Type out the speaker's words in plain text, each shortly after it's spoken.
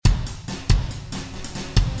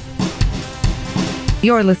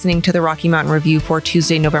You're listening to the Rocky Mountain Review for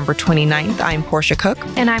Tuesday, November 29th. I'm Portia Cook.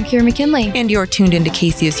 And I'm Kira McKinley. And you're tuned into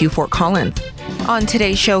KCSU Fort Collins. On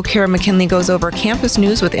today's show, Kira McKinley goes over campus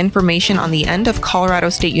news with information on the end of Colorado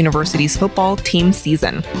State University's football team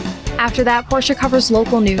season. After that, Portia covers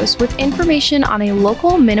local news with information on a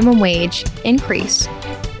local minimum wage increase.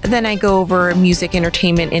 Then I go over music,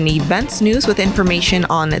 entertainment, and events news with information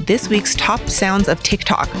on this week's top sounds of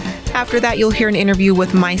TikTok. After that, you'll hear an interview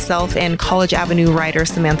with myself and College Avenue writer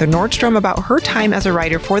Samantha Nordstrom about her time as a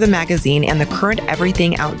writer for the magazine and the current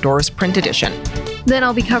Everything Outdoors print edition. Then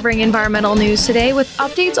I'll be covering environmental news today with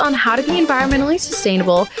updates on how to be environmentally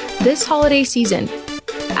sustainable this holiday season.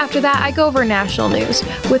 After that, I go over national news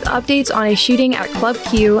with updates on a shooting at Club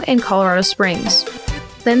Q in Colorado Springs.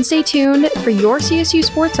 Then stay tuned for your CSU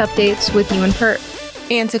sports updates with Ewan Pert.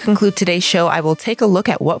 And to conclude today's show, I will take a look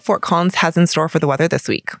at what Fort Collins has in store for the weather this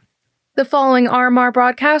week. The following RMR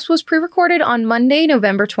broadcast was pre-recorded on Monday,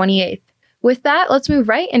 November 28th. With that, let's move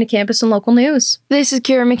right into campus and local news. This is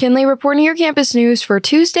Kira McKinley reporting your campus news for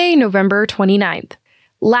Tuesday, November 29th.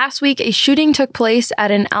 Last week, a shooting took place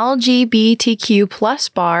at an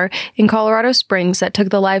LGBTQ+ bar in Colorado Springs that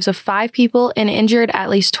took the lives of 5 people and injured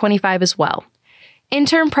at least 25 as well.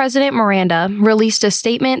 Interim President Miranda released a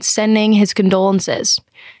statement sending his condolences.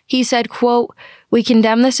 He said, quote, "We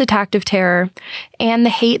condemn this act of terror and the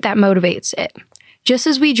hate that motivates it, just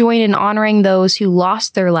as we join in honoring those who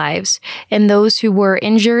lost their lives and those who were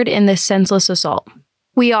injured in this senseless assault.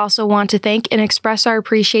 We also want to thank and express our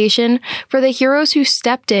appreciation for the heroes who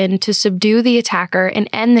stepped in to subdue the attacker and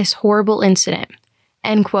end this horrible incident."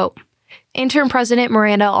 End quote. Interim President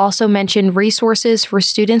Miranda also mentioned resources for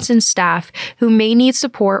students and staff who may need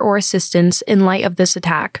support or assistance in light of this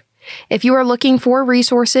attack. If you are looking for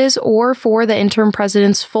resources or for the interim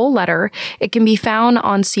president's full letter, it can be found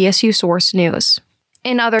on CSU Source News.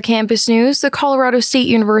 In other campus news, the Colorado State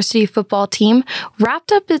University football team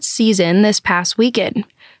wrapped up its season this past weekend.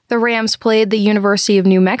 The Rams played the University of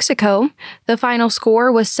New Mexico. The final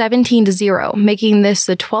score was 17-0, making this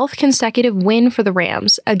the 12th consecutive win for the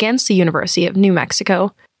Rams against the University of New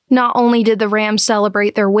Mexico. Not only did the Rams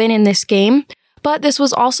celebrate their win in this game, but this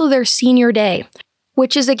was also their senior day,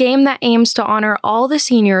 which is a game that aims to honor all the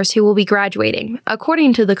seniors who will be graduating,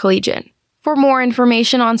 according to the Collegian. For more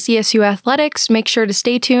information on CSU athletics, make sure to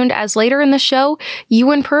stay tuned as later in the show,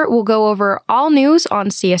 Ewan Pert will go over all news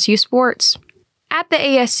on CSU sports. At the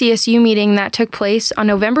ASCSU meeting that took place on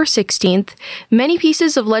November 16th, many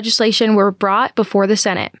pieces of legislation were brought before the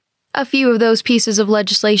Senate. A few of those pieces of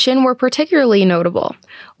legislation were particularly notable,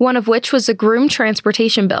 one of which was the Groom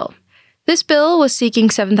Transportation Bill. This bill was seeking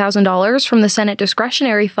 $7,000 from the Senate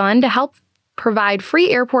Discretionary Fund to help provide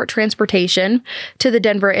free airport transportation to the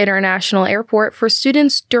Denver International Airport for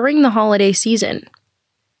students during the holiday season.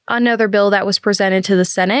 Another bill that was presented to the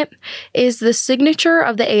Senate is the signature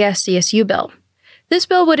of the ASCSU bill. This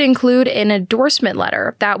bill would include an endorsement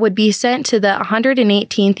letter that would be sent to the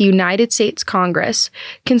 118th United States Congress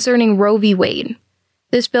concerning Roe v. Wade.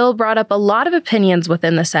 This bill brought up a lot of opinions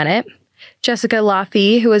within the Senate. Jessica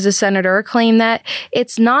Laffey, who is a senator, claimed that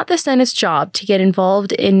it's not the Senate's job to get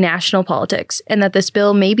involved in national politics and that this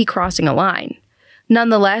bill may be crossing a line.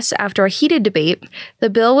 Nonetheless, after a heated debate, the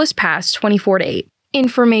bill was passed 24-8.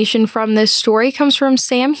 Information from this story comes from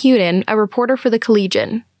Sam Huden, a reporter for the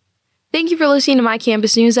Collegian. Thank you for listening to my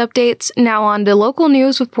campus news updates. Now on to local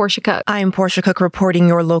news with Portia Cook. I'm Portia Cook reporting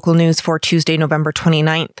your local news for Tuesday, November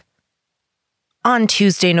 29th. On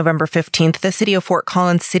Tuesday, November 15th, the City of Fort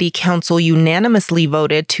Collins City Council unanimously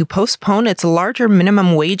voted to postpone its larger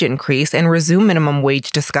minimum wage increase and resume minimum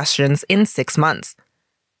wage discussions in 6 months.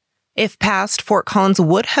 If passed, Fort Collins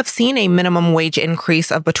would have seen a minimum wage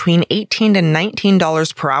increase of between $18 and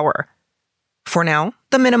 $19 per hour. For now,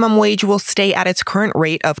 the minimum wage will stay at its current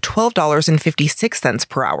rate of $12.56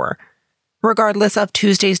 per hour. Regardless of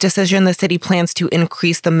Tuesday's decision, the city plans to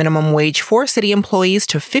increase the minimum wage for city employees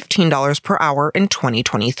to $15 per hour in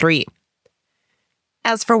 2023.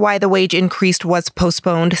 As for why the wage increase was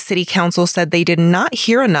postponed, City Council said they did not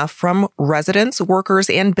hear enough from residents, workers,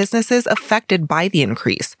 and businesses affected by the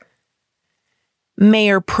increase.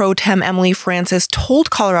 Mayor Pro Tem Emily Francis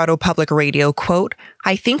told Colorado Public Radio, quote,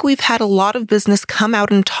 "I think we've had a lot of business come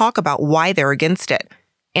out and talk about why they're against it,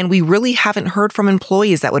 and we really haven't heard from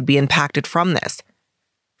employees that would be impacted from this."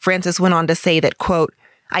 Francis went on to say that, quote,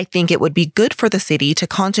 "I think it would be good for the city to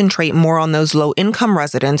concentrate more on those low-income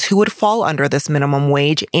residents who would fall under this minimum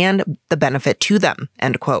wage and the benefit to them,"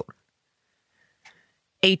 end quote.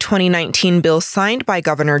 A 2019 bill signed by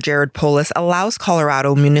Governor Jared Polis allows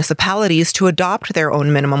Colorado municipalities to adopt their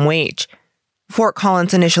own minimum wage. Fort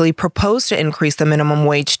Collins initially proposed to increase the minimum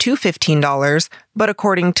wage to $15, but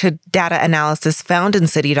according to data analysis found in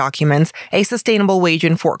city documents, a sustainable wage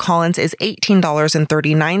in Fort Collins is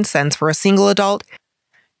 $18.39 for a single adult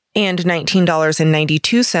and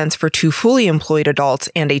 $19.92 for two fully employed adults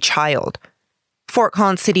and a child. Fort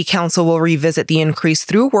Collins City Council will revisit the increase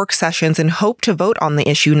through work sessions and hope to vote on the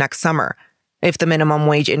issue next summer. If the minimum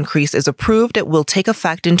wage increase is approved, it will take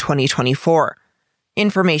effect in 2024.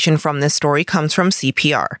 Information from this story comes from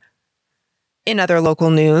CPR. In other local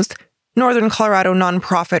news, Northern Colorado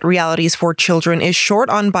nonprofit Realities for Children is short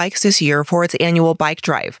on bikes this year for its annual bike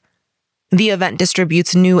drive. The event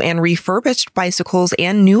distributes new and refurbished bicycles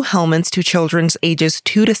and new helmets to children ages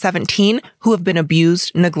 2 to 17 who have been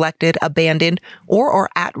abused, neglected, abandoned, or are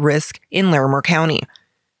at risk in Larimer County.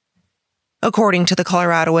 According to the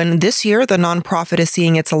Coloradoan, this year the nonprofit is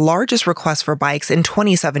seeing its largest request for bikes in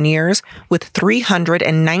 27 years, with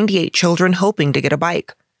 398 children hoping to get a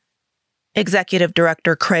bike. Executive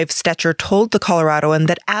Director Crave Stetcher told the Coloradoan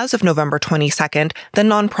that as of November 22nd, the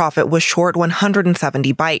nonprofit was short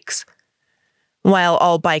 170 bikes. While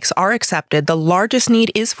all bikes are accepted, the largest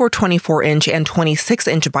need is for 24-inch and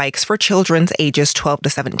 26-inch bikes for children ages 12 to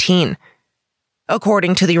 17.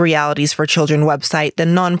 According to the Realities for Children website, the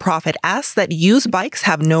nonprofit asks that used bikes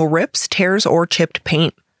have no rips, tears, or chipped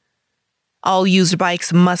paint. All used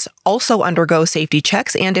bikes must also undergo safety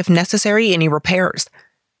checks and, if necessary, any repairs.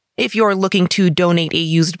 If you're looking to donate a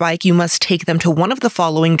used bike, you must take them to one of the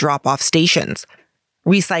following drop-off stations: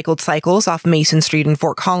 Recycled Cycles off Mason Street in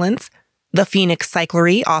Fort Collins, the Phoenix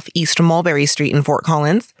Cyclery off East Mulberry Street in Fort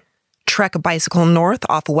Collins, Trek Bicycle North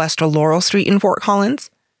off West Laurel Street in Fort Collins,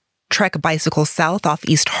 Trek Bicycle South off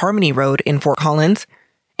East Harmony Road in Fort Collins,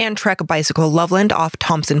 and Trek Bicycle Loveland off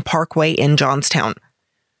Thompson Parkway in Johnstown.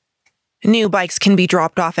 New bikes can be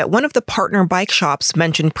dropped off at one of the partner bike shops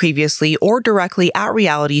mentioned previously or directly at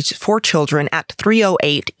Realities for Children at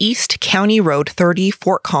 308 East County Road 30,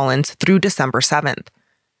 Fort Collins through December 7th.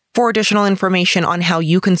 For additional information on how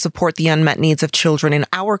you can support the unmet needs of children in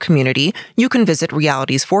our community, you can visit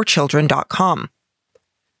realitysforchildren.com.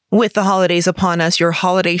 With the holidays upon us, your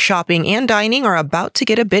holiday shopping and dining are about to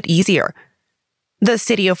get a bit easier. The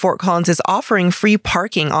City of Fort Collins is offering free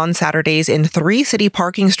parking on Saturdays in 3 city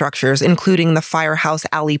parking structures, including the Firehouse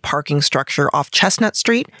Alley parking structure off Chestnut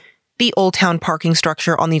Street, the Old Town parking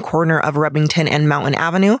structure on the corner of Remington and Mountain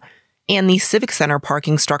Avenue, and the Civic Center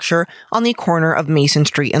parking structure on the corner of Mason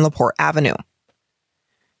Street and LaPorte Avenue.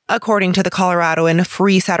 According to the Coloradoan,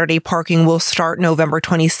 free Saturday parking will start November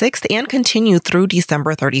 26th and continue through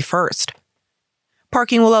December 31st.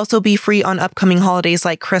 Parking will also be free on upcoming holidays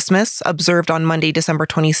like Christmas, observed on Monday, December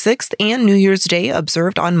 26th, and New Year's Day,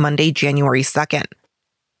 observed on Monday, January 2nd.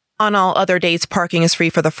 On all other days, parking is free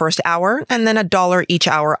for the first hour and then $1 each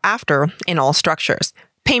hour after in all structures.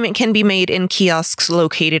 Payment can be made in kiosks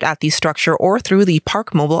located at the structure or through the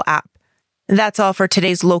Park Mobile app. That's all for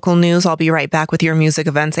today's local news. I'll be right back with your music,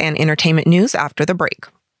 events, and entertainment news after the break.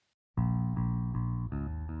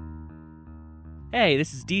 Hey,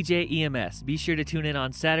 this is DJ EMS. Be sure to tune in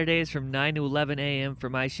on Saturdays from 9 to 11 a.m. for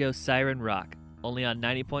my show Siren Rock, only on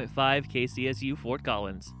 90.5 KCSU Fort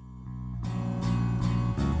Collins.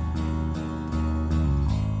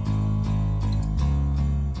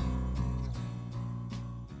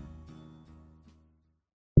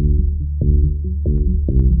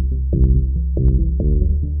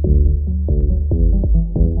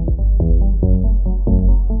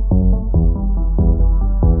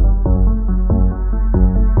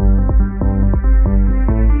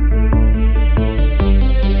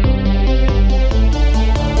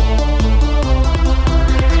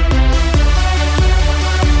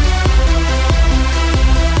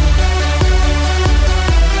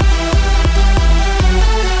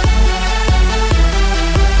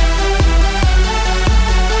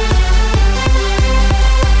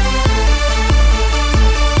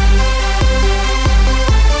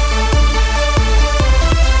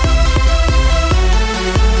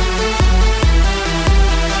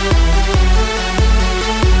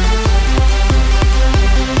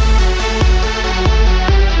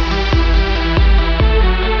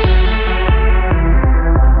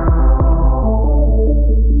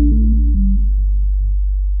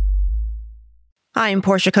 I'm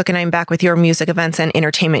Portia Cook, and I'm back with your music, events, and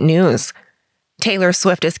entertainment news. Taylor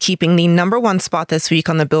Swift is keeping the #1 spot this week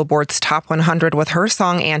on the Billboard's Top 100 with her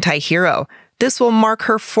song Anti-Hero. This will mark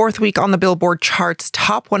her 4th week on the Billboard chart's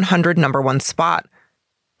Top 100 #1 spot.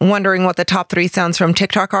 Wondering what the top 3 sounds from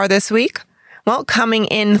TikTok are this week? Well, coming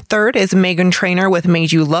in 3rd is Meghan Trainor with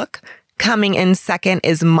Made You Look. Coming in 2nd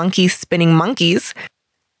is Monkey Spinning Monkeys.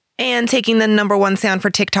 And taking the number one sound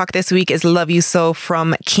for TikTok this week is Love You So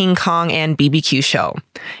from King Kong and BBQ Show.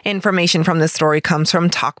 Information from this story comes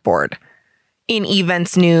from Talkboard. In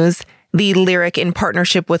events news, the Lyric, in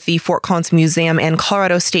partnership with the Fort Collins Museum and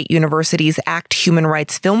Colorado State University's ACT Human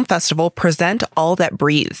Rights Film Festival, present All That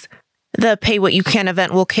Breathes. The Pay What You Can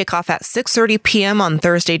event will kick off at 6:30 p.m. on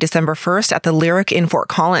Thursday, December 1st at the Lyric in Fort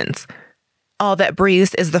Collins. All That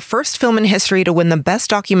Breathes is the first film in history to win the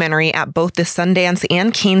Best Documentary at both the Sundance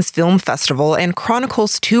and Cannes Film Festival and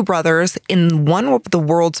chronicles two brothers in one of the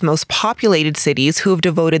world's most populated cities who have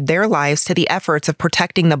devoted their lives to the efforts of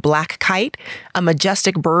protecting the black kite, a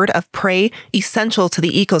majestic bird of prey essential to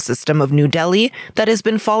the ecosystem of New Delhi that has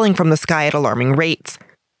been falling from the sky at alarming rates.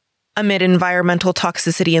 Amid environmental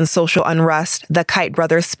toxicity and social unrest, the Kite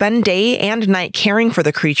brothers spend day and night caring for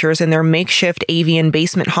the creatures in their makeshift avian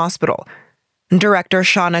basement hospital. Director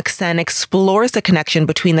Shaunak Sen explores the connection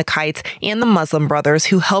between the kites and the Muslim brothers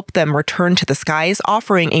who help them return to the skies,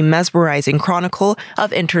 offering a mesmerizing chronicle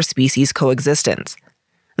of interspecies coexistence.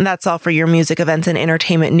 That's all for your music, events, and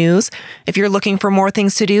entertainment news. If you're looking for more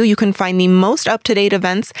things to do, you can find the most up-to-date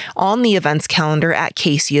events on the events calendar at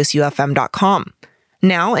kcsufm.com.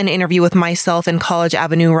 Now, an interview with myself and College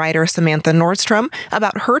Avenue writer Samantha Nordstrom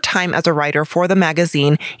about her time as a writer for the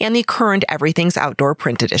magazine and the current Everything's Outdoor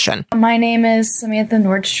print edition. My name is Samantha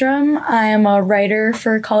Nordstrom. I am a writer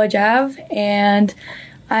for College Ave, and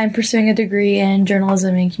I'm pursuing a degree in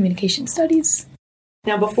journalism and communication studies.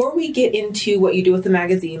 Now, before we get into what you do with the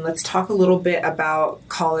magazine, let's talk a little bit about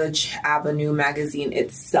College Avenue magazine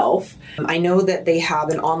itself. I know that they have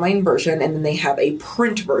an online version and then they have a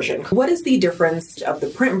print version. What is the difference of the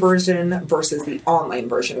print version versus the online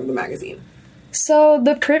version of the magazine? So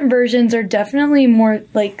the print versions are definitely more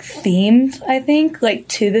like themed, I think, like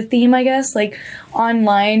to the theme, I guess. Like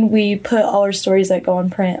online, we put all our stories that go on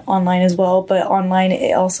print online as well, but online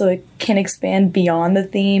it also can expand beyond the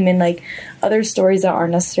theme, and like other stories that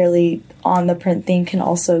aren't necessarily on the print theme can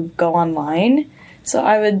also go online. So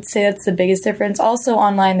I would say that's the biggest difference. Also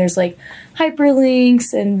online, there's like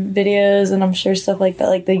hyperlinks and videos, and I'm sure stuff like that,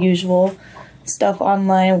 like the usual stuff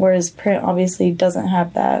online, whereas print obviously doesn't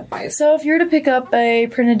have that. So if you were to pick up a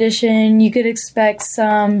print edition, you could expect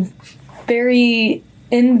some very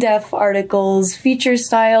in-depth articles, feature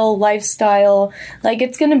style, lifestyle. Like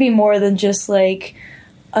it's going to be more than just like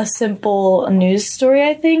a simple news story,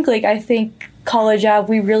 I think. Like I think College Ave,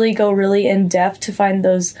 we really go really in-depth to find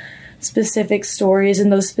those specific stories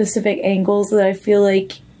and those specific angles that I feel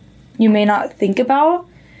like you may not think about,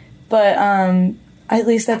 but at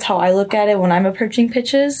least that's how I look at it when I'm approaching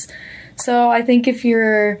pitches. So I think if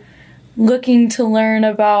you're looking to learn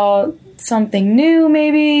about something new,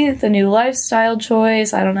 maybe the new lifestyle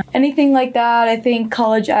choice, I don't know, anything like that, I think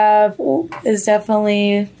College Ave is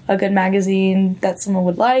definitely a good magazine that someone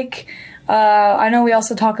would like. I know we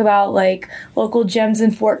also talk about like local gems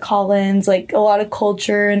in Fort Collins, like a lot of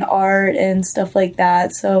culture and art and stuff like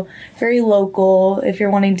that. So very local. If you're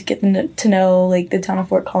wanting to get to know like the town of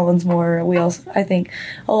Fort Collins more, we also, I think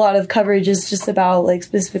a lot of coverage is just about like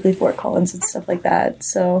specifically Fort Collins and stuff like that.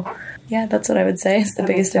 So yeah, that's what I would say is the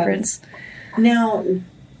biggest difference. Now,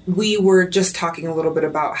 we were just talking a little bit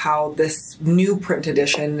about how this new print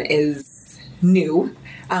edition is new.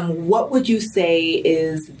 What would you say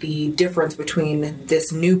is the difference between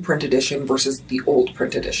this new print edition versus the old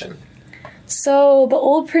print edition? So the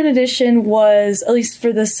old print edition was, at least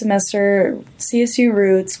for this semester, CSU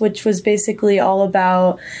Roots, which was basically all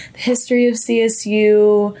about the history of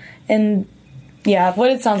CSU and, yeah, what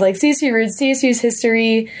it sounds like. CSU Roots, CSU's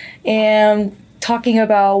history, and talking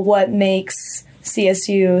about what makes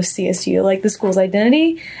CSU, like the school's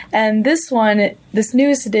identity. And this one, this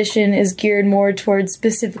newest edition, is geared more towards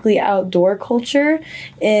specifically outdoor culture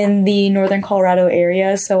in the northern Colorado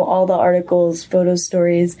area. So all the articles, photos,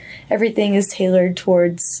 stories, everything is tailored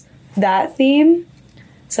towards that theme.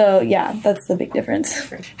 So yeah, that's the big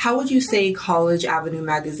difference. How would you say College Avenue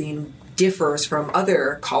magazine differs from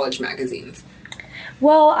other college magazines?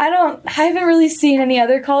 Well, I haven't really seen any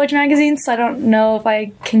other college magazines, so I don't know if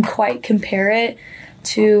I can quite compare it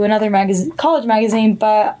to another college magazine,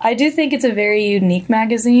 but I do think it's a very unique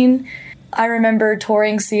magazine. I remember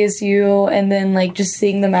touring CSU and then like just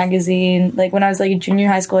seeing the magazine, like when I was like in junior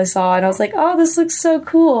high school, I saw it and I was like, oh, this looks so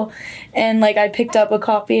cool. And like I picked up a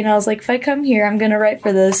copy and I was like, if I come here, I'm going to write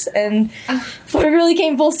for this. And it really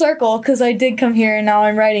came full circle because I did come here and now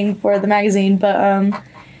I'm writing for the magazine. But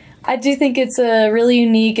I do think it's really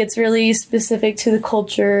unique. It's really specific to the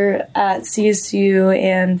culture at CSU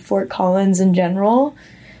and Fort Collins in general.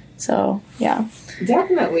 So, yeah.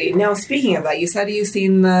 Definitely. Now, speaking of that, you said you've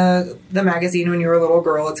seen the magazine when you were a little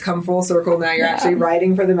girl. It's come full circle. Now you're actually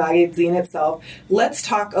writing for the magazine itself. Let's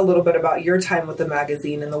talk a little bit about your time with the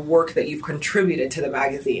magazine and the work that you've contributed to the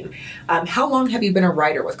magazine. How long have you been a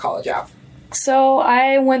writer with College Ave? So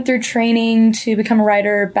I went through training to become a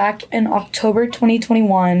writer back in October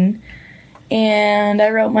 2021, and I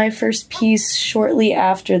wrote my first piece shortly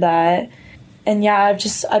after that. And yeah,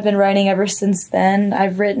 I've been writing ever since then.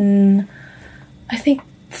 I've written, I think,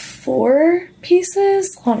 4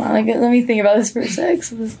 pieces. Hold on, let me think about this for a sec.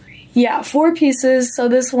 So 4 pieces. So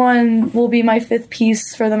this one will be my 5th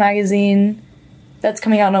piece for the magazine. That's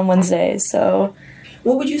coming out on Wednesday. So,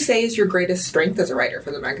 what would you say is your greatest strength as a writer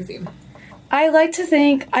for the magazine? I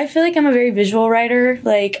feel like I'm a very visual writer.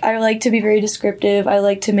 Like, I like to be very descriptive. I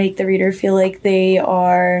like to make the reader feel like they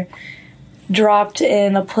are dropped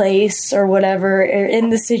in a place or whatever, or in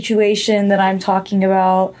the situation that I'm talking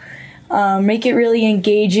about. Make it really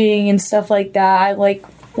engaging and stuff like that. I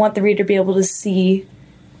want the reader to be able to see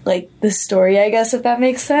the story, I guess, if that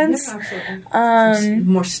makes sense. Yeah, absolutely.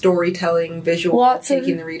 More storytelling, visual,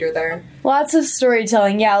 taking the reader there. Lots of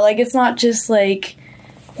storytelling, yeah. It's not just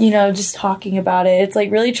just talking about it. It's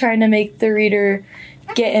really trying to make the reader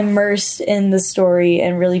get immersed in the story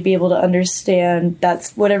and really be able to understand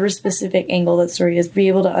that's whatever specific angle that story is, be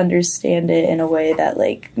able to understand it in a way that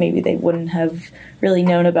maybe they wouldn't have really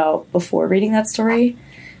known about before reading that story.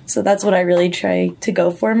 So that's what I really try to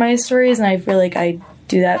go for in my stories, and I feel like I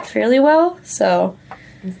do that fairly well. So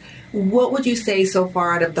what would you say so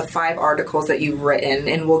far out of the 5 articles that you've written,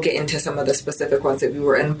 and we'll get into some of the specific ones that you've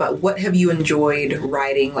written, but what have you enjoyed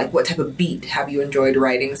writing? What type of beat have you enjoyed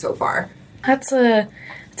writing so far? That's a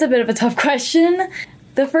bit of a tough question.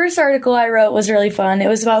 The first article I wrote was really fun. It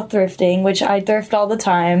was about thrifting, which I thrift all the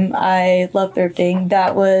time. I love thrifting.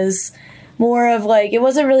 That was more of it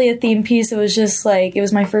wasn't really a theme piece. It was just it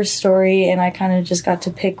was my first story, and I kind of just got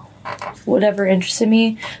to pick whatever interested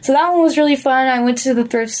me. So that one was really fun. I went to the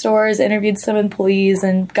thrift stores, interviewed some employees,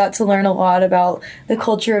 and got to learn a lot about the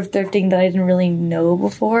culture of thrifting that I didn't really know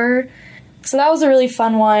before. So that was a really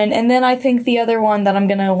fun one. And then I think the other one that I'm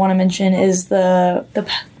going to want to mention is the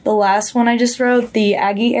last one I just wrote, the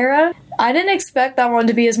Aggie era. I didn't expect that one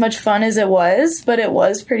to be as much fun as it was, but it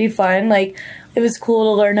was pretty fun. It was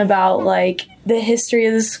cool to learn about, the history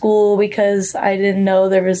of the school, because I didn't know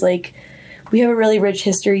there was, we have a really rich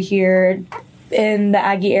history here in the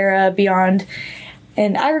Aggie era beyond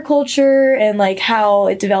in agriculture, and, how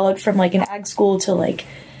it developed from, an ag school to,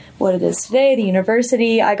 what it is today, the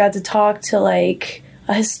university. I got to talk to a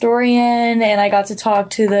historian, and I got to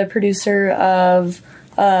talk to the producer of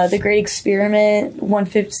The Great Experiment,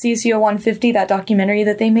 CSU 150, that documentary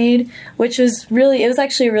that they made, which was it was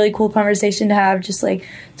actually a really cool conversation to have, just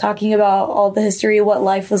talking about all the history, what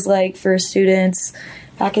life was like for students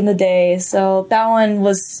back in the day. So that one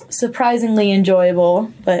was surprisingly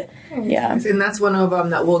enjoyable, but yeah. And that's one of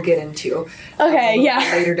them that we'll get into. Okay,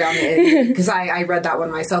 later down the end, because I read that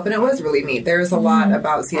one myself, and it was really neat. There's a lot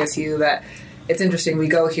about CSU that it's interesting. We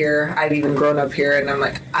go here. I've even grown up here, and I'm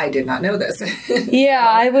like, I did not know this. Yeah,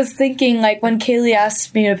 I was thinking, when Kaylee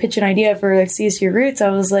asked me to pitch an idea for CSU Roots, I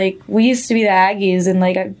was like, we used to be the Aggies, and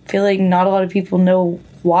I feel like not a lot of people know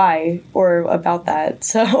why or about that.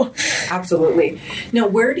 So absolutely. Now,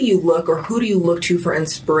 where do you look, or who do you look to for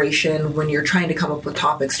inspiration when you're trying to come up with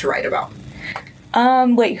topics to write about?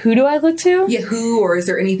 Wait, who do I look to? Yeah, who, or is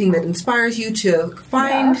there anything that inspires you to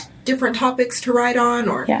find different topics to write on?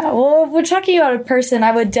 Or yeah, well, if we're talking about a person,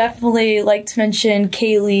 I would definitely like to mention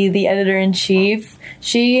Kaylee, the editor-in-chief.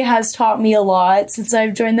 She has taught me a lot since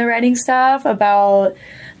I've joined the writing staff about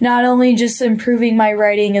not only just improving my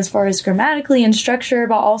writing as far as grammatically and structure,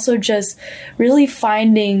 but also just really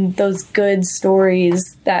finding those good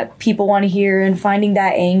stories that people want to hear, and finding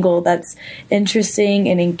that angle that's interesting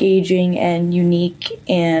and engaging and unique,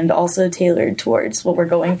 and also tailored towards what we're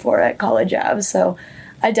going for at College Ave. So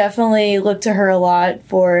I definitely look to her a lot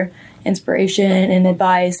for inspiration and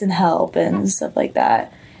advice and help and stuff like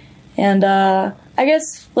that. And I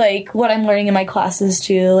guess what I'm learning in my classes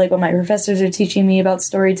too, what my professors are teaching me about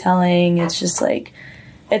storytelling, it's just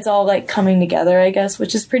it's all coming together, I guess,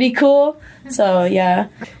 which is pretty cool. So yeah.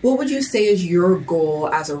 What would you say is your goal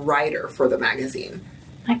as a writer for the magazine?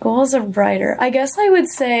 My goal as a writer, I guess I would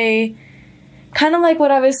say, kind of like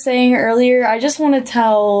what I was saying earlier, I just want to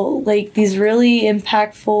tell these really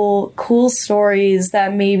impactful, cool stories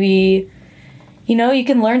that maybe, you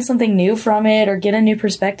can learn something new from it, or get a new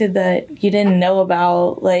perspective that you didn't know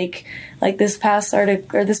about. Like this past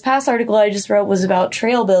article I just wrote was about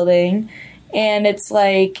trail building, And it's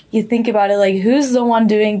like, you think about it, like, who's the one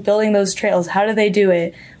building those trails? How do they do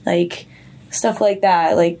it? Like, stuff like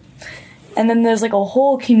that. Like, and then there's like a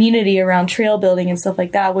whole community around trail building and stuff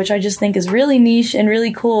like that, which I just think is really niche and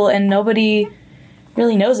really cool, and nobody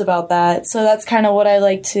really knows about that. So that's kind of what I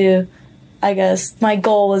like to, I guess, my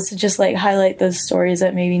goal was to just like highlight those stories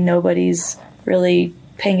that maybe nobody's really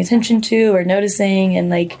paying attention to or noticing, and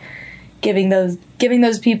like giving those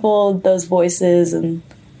people those voices and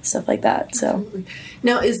stuff like that. So Absolutely.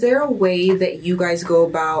 Now, is there a way that you guys go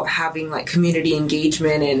about having like community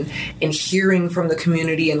engagement and hearing from the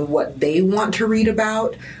community and what they want to read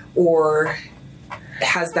about, or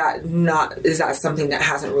is that something that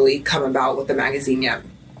hasn't really come about with the magazine yet?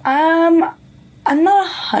 I'm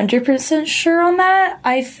not 100% sure on that.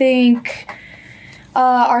 I think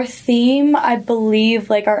our theme, I believe,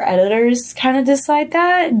 like, our editors kind of decide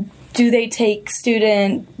that. Do they take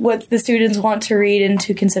what the students want to read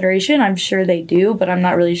into consideration? I'm sure they do, but I'm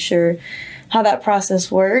not really sure how that process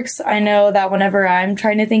works. I know that whenever I'm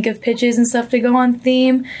trying to think of pitches and stuff to go on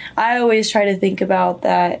theme, I always try to think about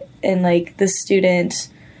that in like the student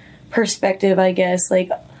perspective, I guess. Like,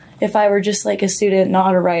 if I were just like a student,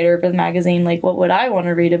 not a writer for the magazine, like what would I want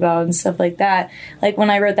to read about and stuff like that. Like when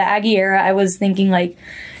I wrote the Aggie Era, I was thinking like,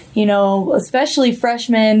 you know, especially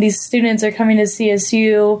freshmen, these students are coming to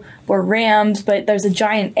CSU, we're Rams, but there's a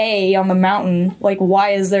giant A on the mountain. Like, why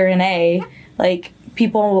is there an A? Like,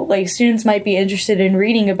 students might be interested in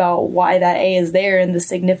reading about why that A is there and the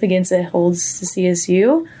significance it holds to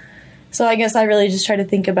CSU. So I guess I really just try to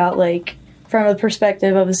think about, like, from a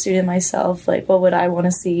perspective of a student myself, like, what would I want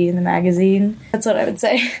to see in the magazine? That's what I would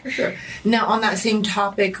say. For sure. Now, on that same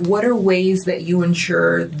topic, what are ways that you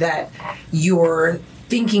ensure that you're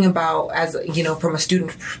thinking about, as you know, from a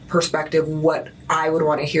student perspective, what I would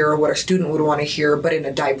want to hear or what a student would want to hear, but in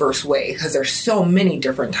a diverse way, because there's so many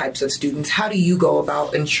different types of students. How do you go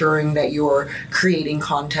about ensuring that you're creating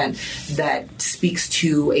content that speaks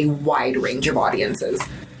to a wide range of audiences?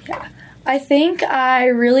 Yeah. I think I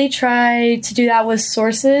really try to do that with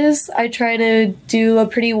sources. I try to do a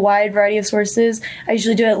pretty wide variety of sources. I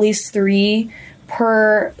usually do at least 3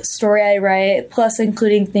 per story I write, plus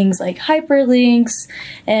including things like hyperlinks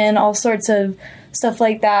and all sorts of stuff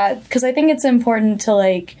like that, because I think it's important to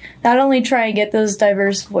like not only try and get those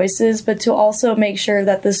diverse voices, but to also make sure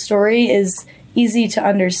that the story is easy to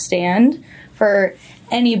understand for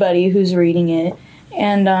anybody who's reading it.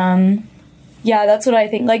 And yeah, that's what I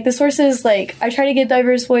think. Like, the sources, like, I try to get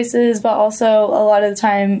diverse voices, but also a lot of the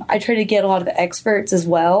time I try to get a lot of the experts as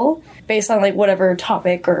well, based on, like, whatever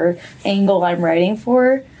topic or angle I'm writing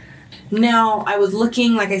for. Now, I was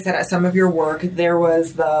looking, like I said, at some of your work. There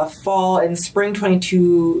was the fall and spring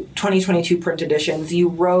 2022 print editions. You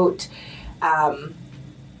wrote, and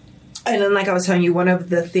then, like I was telling you, one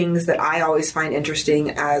of the things that I always find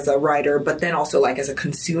interesting as a writer, but then also, like, as a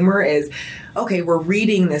consumer is, okay, we're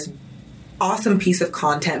reading this awesome piece of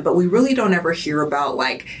content, but we really don't ever hear about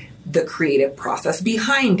like the creative process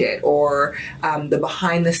behind it, or the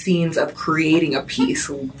behind the scenes of creating a piece,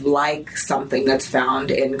 like something that's found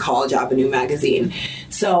in College Avenue magazine.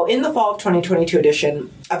 So in the fall of 2022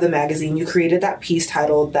 edition of the magazine, you created that piece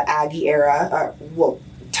titled The Aggie Era,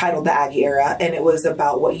 and it was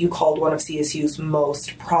about what you called one of CSU's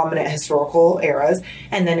most prominent historical eras.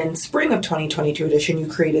 And then in spring of 2022 edition, you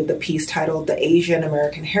created the piece titled The Asian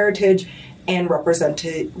American Heritage and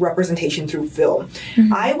Representation Through Film.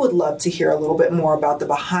 Mm-hmm. I would love to hear a little bit more about the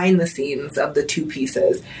behind the scenes of the 2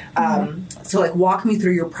 pieces. So like, walk me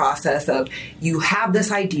through your process of, you have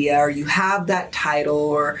this idea, or you have that title,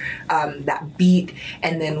 or that beat,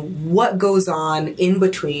 and then what goes on in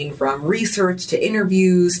between, from research to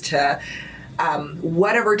interviews to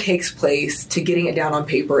whatever takes place to getting it down on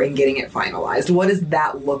paper and getting it finalized. What does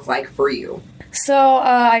that look like for you? So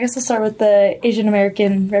I guess I'll start with the Asian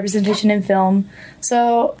American representation in film.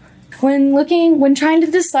 So when trying to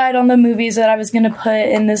decide on the movies that I was going to put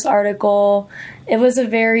in this article, it was a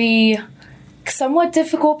very somewhat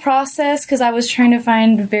difficult process, because I was trying to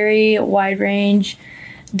find very wide range,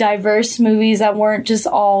 diverse movies that weren't just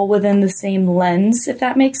all within the same lens, if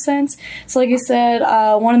that makes sense. So like I said,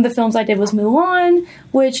 one of the films I did was Mulan,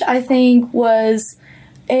 which I think was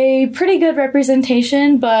a pretty good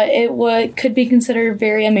representation, but it could be considered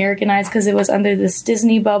very Americanized because it was under this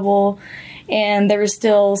Disney bubble, and there were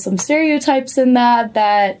still some stereotypes in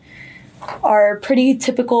that are pretty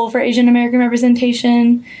typical for Asian American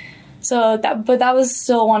representation. But that was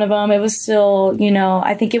still one of them. It was still, you know,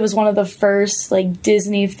 I think it was one of the first like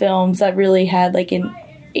Disney films that really had like an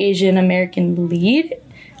Asian American lead.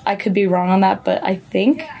 I could be wrong on that, but I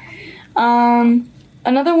think.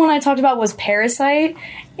 another one I talked about was Parasite,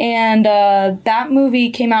 and that movie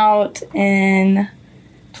came out in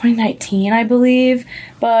 2019, I believe,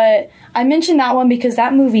 but I mentioned that one because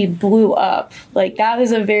that movie blew up. Like, that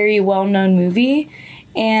was a very well-known movie,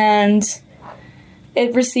 and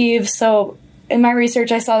it received, so in my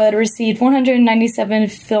research I saw that it received 197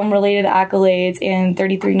 film-related accolades and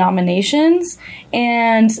 33 nominations,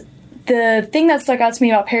 and the thing that stuck out to me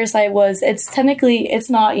about Parasite was it's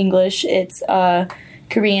not English, it's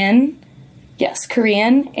Korean. Yes,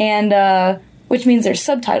 Korean, and which means there's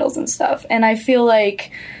subtitles and stuff. And I feel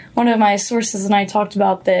like one of my sources and I talked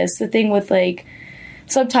about this, the thing with like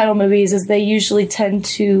subtitle movies is they usually tend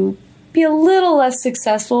to be a little less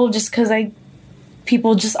successful just because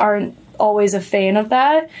people just aren't always a fan of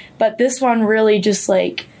that. But this one really just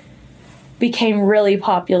like became really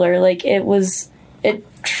popular. Like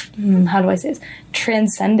how do I say this?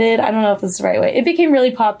 Transcended. I don't know if that's the right way. It became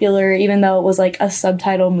really popular even though it was like a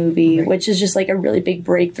subtitle movie, right, which is just like a really big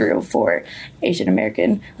breakthrough for Asian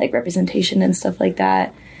American like representation and stuff like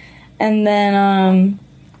that. And then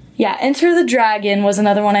Enter the Dragon was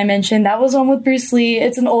another one I mentioned. That was one with Bruce Lee.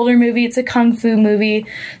 It's an older movie. It's a kung fu movie.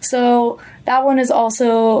 So that one is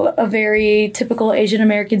also a very typical Asian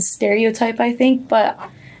American stereotype, I think, but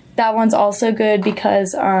that one's also good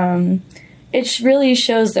because it really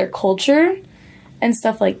shows their culture and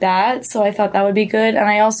stuff like that. So I thought that would be good. And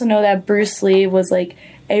I also know that Bruce Lee was like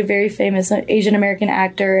a very famous Asian American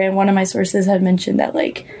actor, and one of my sources had mentioned that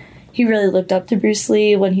like he really looked up to Bruce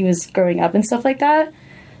Lee when he was growing up and stuff like that.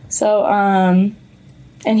 So and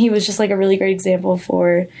he was just like a really great example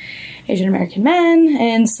for Asian American men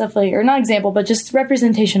and stuff like, or not example, but just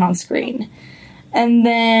representation on screen. And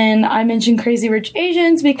then I mentioned Crazy Rich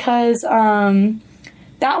Asians because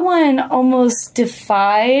that one almost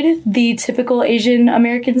defied the typical Asian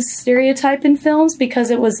American stereotype in films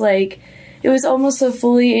because it was almost a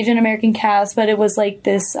fully Asian American cast, but it was like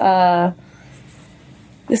this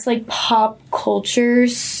like pop culture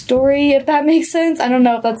story, if that makes sense. I don't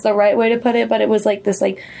know if that's the right way to put it, but it was like this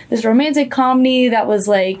romantic comedy that was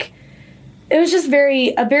like, it was just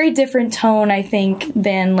a very different tone, I think,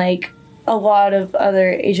 than like a lot of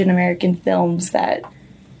other Asian American films that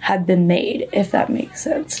had been made, if that makes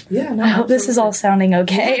sense. Yeah, no, I hope this is all sounding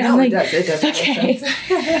okay. Yeah, no, it does. Okay.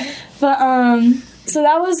 But so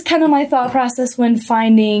that was kind of my thought process when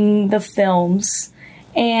finding the films.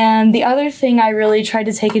 And the other thing I really tried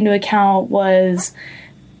to take into account was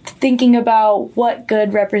thinking about what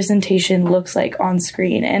good representation looks like on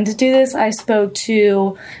screen. And to do this, I spoke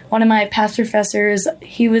to one of my past professors.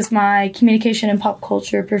 He was my communication and pop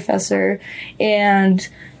culture professor, and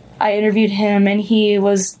I interviewed him, and he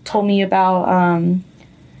told me about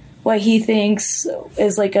what he thinks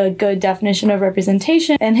is like a good definition of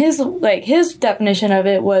representation. And his definition of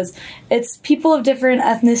it was it's people of different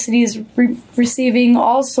ethnicities receiving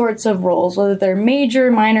all sorts of roles, whether they're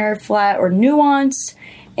major, minor, flat, or nuanced.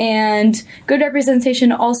 And good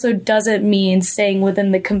representation also doesn't mean staying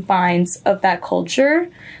within the confines of that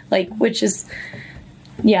culture, which is,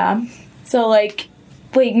 yeah. So like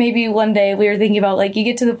maybe one day we were thinking about you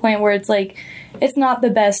get to the point where it's it's not the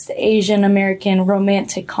best Asian American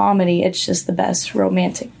romantic comedy, it's just the best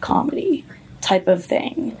romantic comedy type of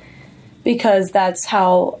thing. Because that's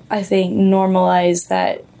how I think normalized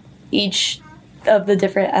that each of the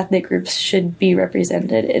different ethnic groups should be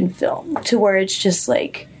represented in film, to where it's just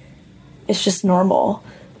it's just normal.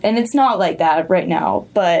 And it's not like that right now,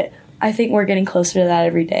 but I think we're getting closer to that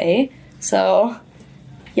every day. So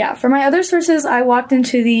yeah, for my other sources, I walked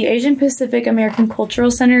into the Asian Pacific American Cultural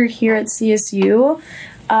Center here at CSU.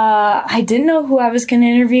 I didn't know who I was going to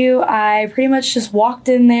interview. I pretty much just walked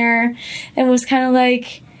in there and was kind of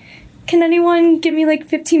like, can anyone give me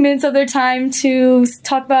 15 minutes of their time to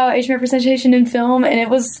talk about Asian representation in film? And it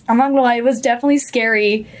was, I'm not gonna lie, it was definitely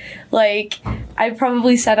scary. I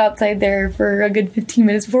probably sat outside there for a good 15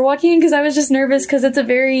 minutes before walking in because I was just nervous, because it's a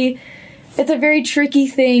very tricky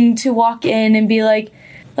thing to walk in and be like,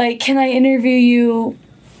 can I interview you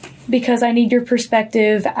because I need your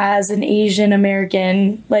perspective as an Asian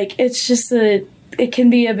American? It's just it can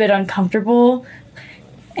be a bit uncomfortable.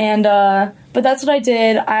 And but that's what I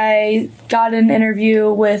did. I got an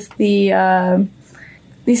interview with the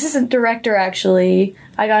assistant director, actually.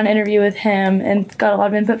 I got an interview with him and got a lot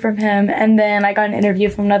of input from him. And then I got an interview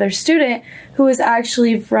from another student who was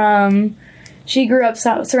actually she grew up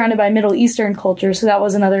surrounded by Middle Eastern culture, so that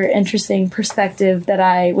was another interesting perspective that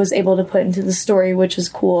I was able to put into the story, which was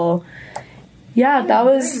cool. Yeah, that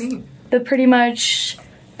was pretty much,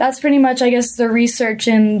 I guess, the research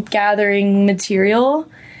and gathering material.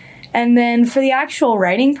 And then for the actual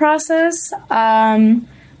writing process,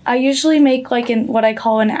 I usually make what I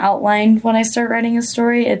call an outline when I start writing a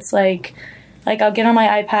story. It's like I'll get on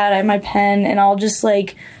my iPad, I have my pen, and I'll just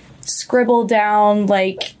scribble down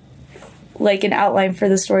like an outline for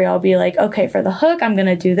the story. I'll be like, okay, for the hook, I'm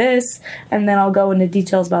gonna do this, and then I'll go into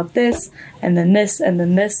details about this, and then this, and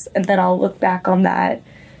then this, and then I'll look back on that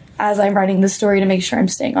as I'm writing the story to make sure I'm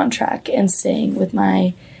staying on track and staying with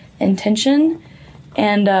my intention.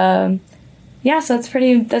 And so that's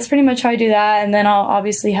pretty much how I do that. And then I'll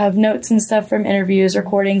obviously have notes and stuff from interviews,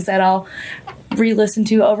 recordings that I'll re-listen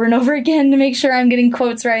to over and over again to make sure I'm getting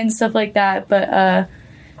quotes right and stuff like that. But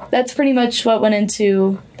that's pretty much what went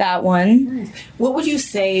into that one. What would you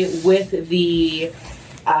say with the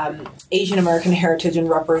Asian American heritage and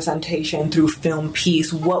representation through film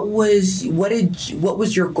piece? What was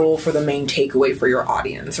your goal for the main takeaway for your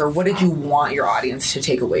audience, or what did you want your audience to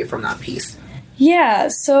take away from that piece? Yeah,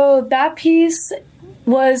 so that piece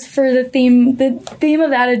was for the theme. The theme of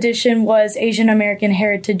that edition was Asian American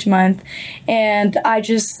Heritage Month, and I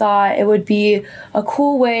just thought it would be a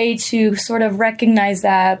cool way to sort of recognize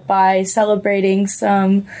that by celebrating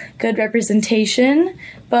some good representation,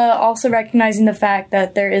 but also recognizing the fact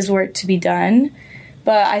that there is work to be done.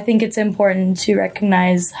 But I think it's important to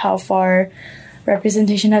recognize how far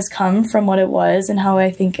representation has come from what it was, and how I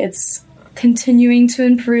think it's continuing to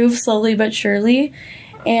improve slowly but surely.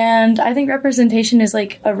 And I think representation is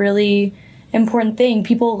a really important thing.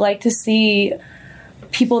 People like to see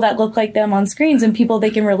people that look like them on screens and people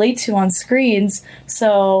they can relate to on screens.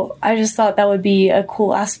 So I just thought that would be a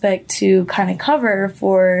cool aspect to kind of cover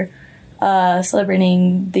for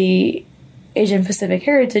celebrating the Asian Pacific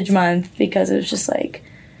Heritage Month, because it was just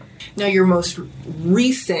Now, your most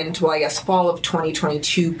recent, fall of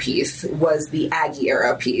 2022 piece was the Aggie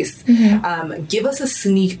era piece. Mm-hmm. Give us a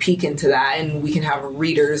sneak peek into that, and we can have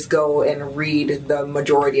readers go and read the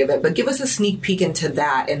majority of it. But give us a sneak peek into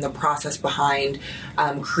that and the process behind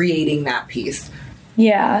creating that piece.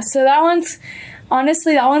 Yeah, so that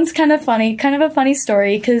one's kind of funny, kind of a funny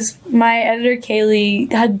story, because my editor,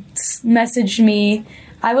 Kaylee, had messaged me.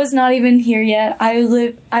 I was not even here yet.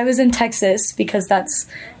 I was in Texas, because that's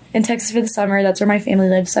in Texas for the summer. That's where my family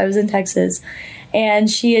lives, so I was in Texas. And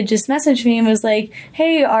she had just messaged me and was like,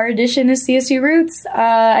 hey, our edition is CSU Roots.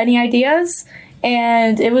 Any ideas?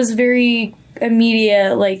 And it was very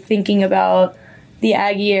immediate, thinking about the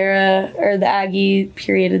Aggie era, or the Aggie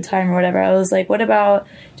period of time or whatever. I was like, what about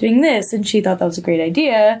doing this? And she thought that was a great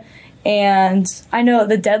idea. And I know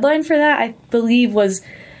the deadline for that, I believe, was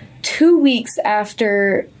 2 weeks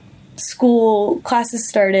after school classes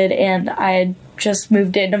started, and I had just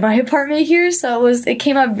moved into my apartment here, so it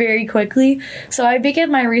came up very quickly. So I began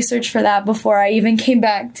my research for that before I even came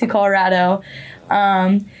back to Colorado.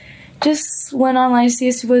 Just went online.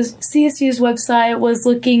 CSU's website, was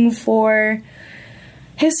looking for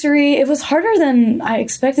history. It was harder than I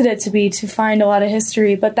expected it to be to find a lot of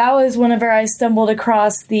history, but that was whenever I stumbled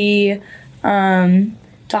across the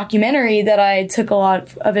documentary that I took a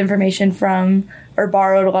lot of information from, or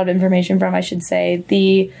borrowed a lot of information from, I should say,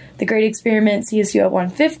 the Great Experiment CSU at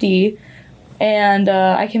 150, and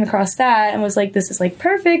I came across that and was like, this is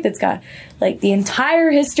perfect. It's got the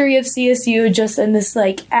entire history of CSU just in this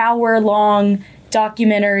hour-long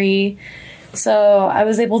documentary. So I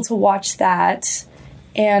was able to watch that,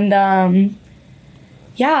 and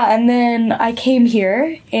and then I came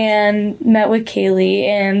here and met with Kaylee,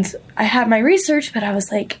 and I had my research, but I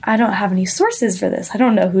was like, I don't have any sources for this. I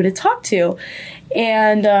don't know who to talk to.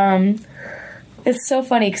 And it's so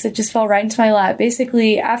funny because it just fell right into my lap.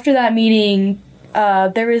 Basically, after that meeting,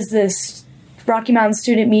 there was this Rocky Mountain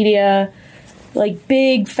Student Media,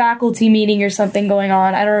 big faculty meeting or something going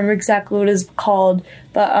on. I don't remember exactly what it was called,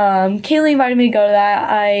 but Kaylee invited me to go to that.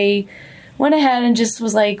 I went ahead and just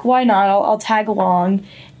was like, why not? I'll tag along.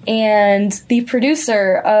 And the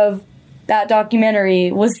producer of that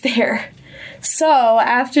documentary was there. So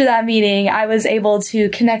after that meeting, I was able to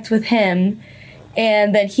connect with him,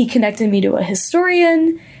 and then he connected me to a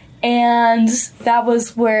historian, and that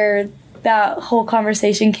was where that whole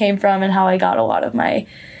conversation came from, and how I got a lot of my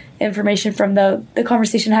information from the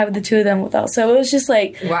conversation I had with the two of them. So it was just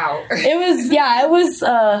wow. It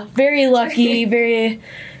was very lucky, very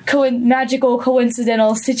magical,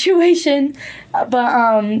 coincidental situation,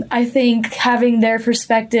 but I think having their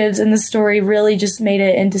perspectives in the story really just made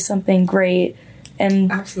it into something great,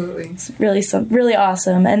 and absolutely really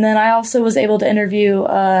awesome. And then I also was able to interview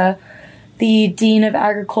the Dean of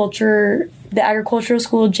Agriculture, the Agricultural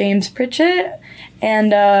School, James Pritchett,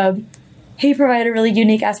 and he provided a really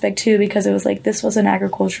unique aspect too, because it was this was an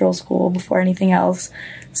agricultural school before anything else.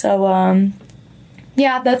 So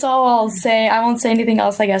Yeah, that's all I'll say. I won't say anything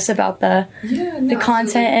else, I guess, about the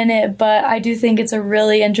content in it, but I do think it's a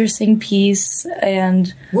really interesting piece.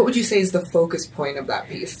 And what would you say is the focus point of that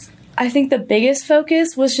piece? I think the biggest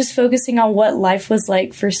focus was just focusing on what life was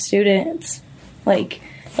like for students. Like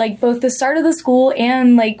both the start of the school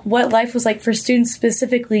and like what life was like for students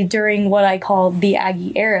specifically during what I call the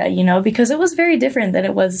Aggie era, you know, because it was very different than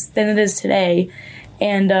it is today.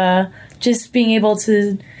 And just being able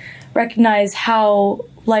to recognize how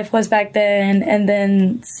life was back then and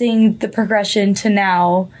then seeing the progression to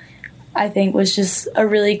now, I think was just a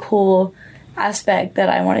really cool aspect that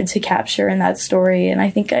I wanted to capture in that story, and I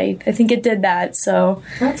think it did that. So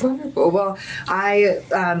that's wonderful. Well, I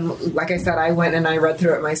like I said, I went and I read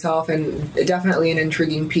through it myself, and definitely an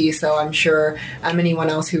intriguing piece. So I'm sure anyone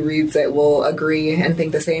else who reads it will agree and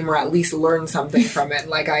think the same, or at least learn something from it,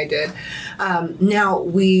 like I did. Now,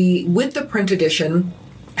 with the print edition,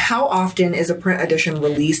 how often is a print edition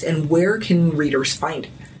released, and where can readers find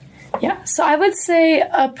it? Yeah, so I would say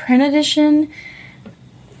a print edition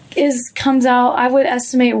comes out, I would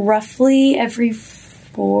estimate, roughly every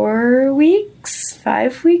 4 weeks,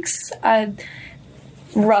 5 weeks.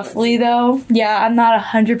 Roughly, though. Yeah, I'm not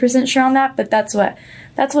 100% sure on that, but that's what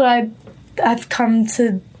I've come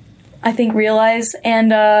to, I think, realize.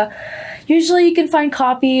 And usually you can find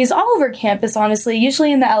copies all over campus, honestly.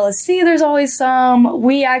 Usually in the LSC there's always some.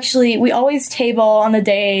 We always table on the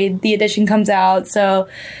day the edition comes out. So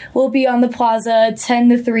we'll be on the plaza 10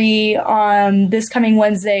 to 3 on this coming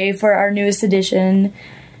Wednesday for our newest edition,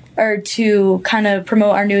 or to kind of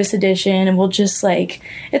promote our newest edition. And we'll just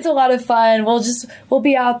it's a lot of fun. We'll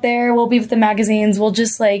be out there. We'll be with the magazines.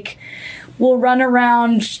 We'll run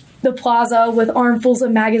around the plaza with armfuls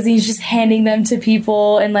of magazines, just handing them to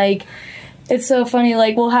people. And it's so funny,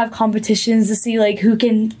 we'll have competitions to see, who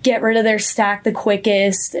can get rid of their stack the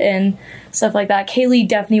quickest and stuff like that. Kaylee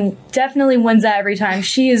definitely wins that every time.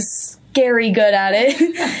 She is scary good at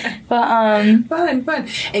it. But Fun.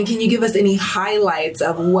 And can you give us any highlights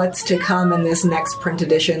of what's to come in this next print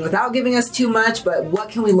edition without giving us too much, but what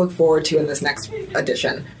can we look forward to in this next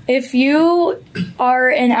edition? If you are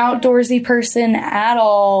an outdoorsy person at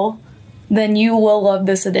all, then you will love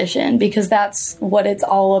this edition, because that's what it's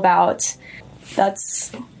all about.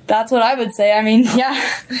 That's what I would say. I mean, yeah.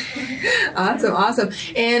 Awesome.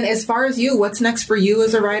 And as far as you, what's next for you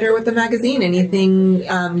as a writer with the magazine? Anything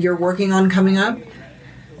you're working on coming up?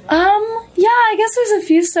 Yeah, I guess there's a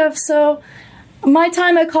few stuff. So my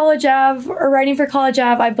time at College Ave, or writing for College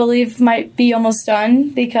Ave, I believe might be almost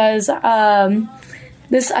done, because I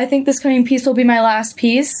think this coming piece will be my last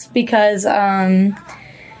piece, because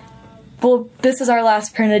this is our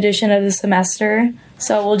last print edition of the semester.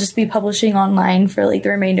 So we'll just be publishing online for the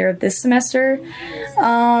remainder of this semester.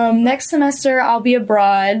 Next semester I'll be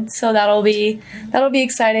abroad, so that'll be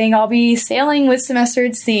exciting. I'll be sailing with Semester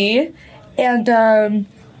at Sea, and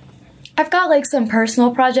I've got some personal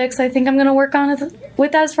projects I think I'm gonna work on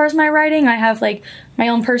with that as far as my writing. I have my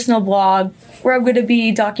own personal blog where I'm gonna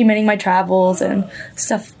be documenting my travels and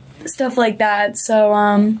stuff like that. So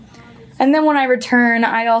and then when I return,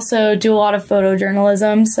 I also do a lot of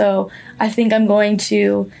photojournalism, so I think I'm going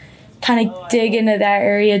to kind of dig into that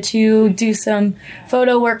area to do some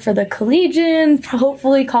photo work for the Collegian,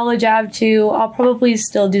 hopefully College Ave too. I'll probably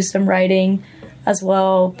still do some writing as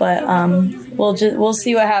well, but we'll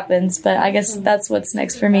see what happens. But I guess that's what's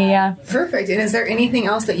next for me, yeah. Perfect. And is there anything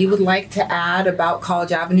else that you would like to add about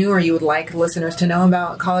College Avenue, or you would like listeners to know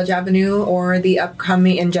about College Avenue, or the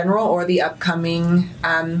upcoming in general, or the upcoming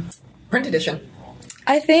print edition?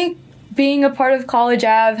 I think being a part of College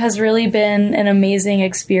Ave has really been an amazing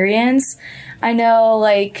experience. I know,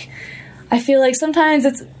 I feel like sometimes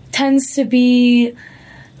it tends to be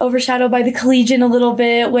overshadowed by the Collegian a little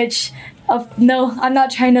bit, which, no, I'm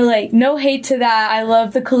not trying to, no hate to that. I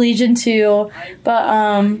love the Collegian too, but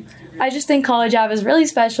I just think College Ave is really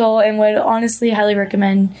special, and would honestly highly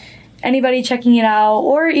recommend anybody checking it out,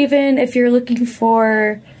 or even if you're looking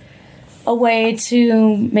for a way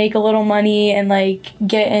to make a little money and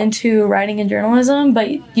get into writing and journalism, but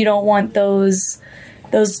you don't want those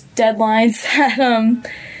deadlines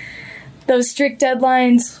that those strict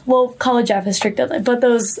deadlines. Well, College Ave has strict deadlines, but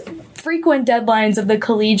those frequent deadlines of the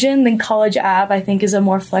Collegian, then College Ave I think is a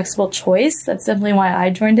more flexible choice. That's definitely why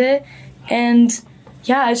I joined it. And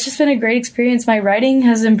yeah, it's just been a great experience. My writing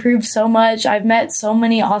has improved so much. I've met so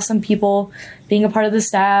many awesome people being a part of the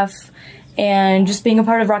staff, and just being a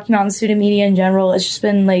part of Rocky Mountain Student Media in general. It's just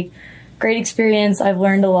been great experience. I've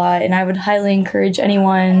learned a lot, and I would highly encourage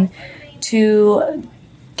anyone to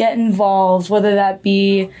get involved, whether that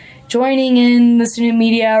be joining in the student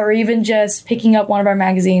media or even just picking up one of our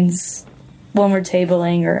magazines. when we're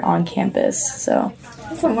tabling or on campus. So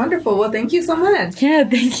that's so wonderful. Well, thank you so much. Yeah,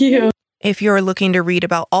 thank you. If you're looking to read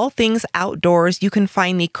about all things outdoors, you can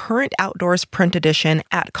find the Current Outdoors print edition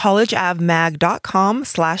at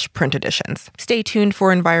collegeavmag.com/print editions. Stay tuned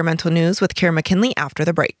for environmental news with Kira McKinley after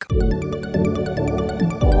the break.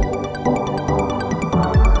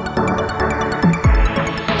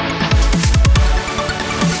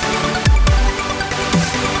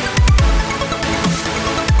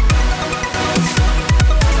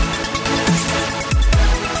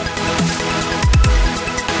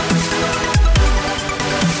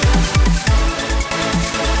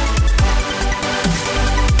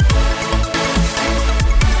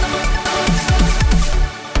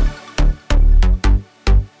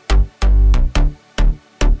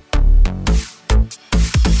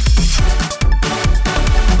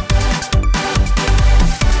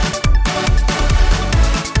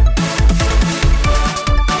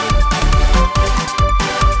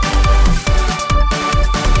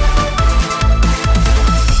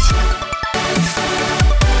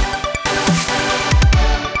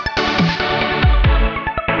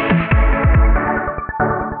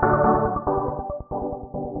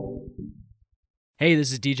 Hey,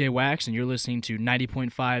 this is DJ Wax, and you're listening to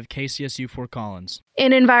 90.5 KCSU Fort Collins.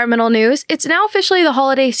 In environmental news, it's now officially the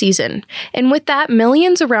holiday season, and with that,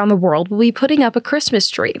 millions around the world will be putting up a Christmas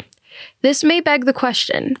tree. This may beg the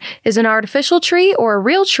question, is an artificial tree or a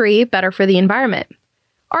real tree better for the environment?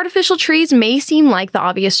 Artificial trees may seem like the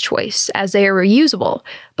obvious choice, as they are reusable,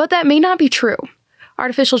 but that may not be true.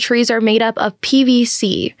 Artificial trees are made up of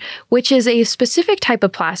PVC, which is a specific type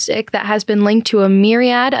of plastic that has been linked to a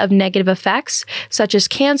myriad of negative effects, such as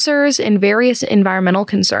cancers and various environmental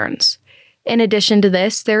concerns. In addition to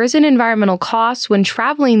this, there is an environmental cost when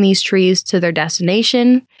traveling these trees to their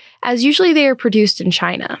destination, as usually they are produced in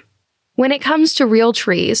China. When it comes to real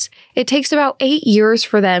trees, it takes about 8 years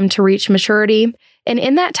for them to reach maturity, and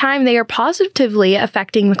in that time they are positively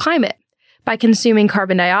affecting the climate by consuming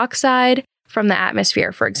carbon dioxide from the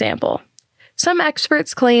atmosphere, for example. Some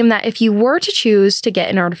experts claim that if you were to choose to get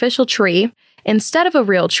an artificial tree instead of a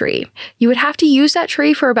real tree, you would have to use that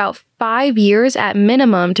tree for about 5 years at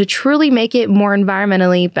minimum to truly make it more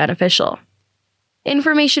environmentally beneficial.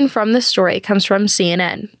 Information from this story comes from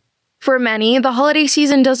CNN. For many, the holiday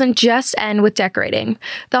season doesn't just end with decorating.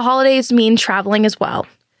 The holidays mean traveling as well.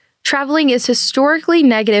 Traveling is historically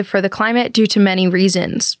negative for the climate due to many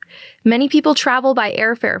reasons. Many people travel by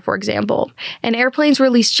airfare, for example, and airplanes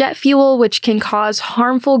release jet fuel, which can cause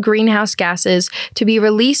harmful greenhouse gases to be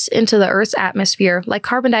released into the Earth's atmosphere, like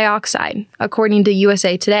carbon dioxide, according to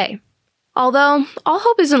USA Today. Although, all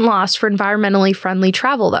hope isn't lost for environmentally friendly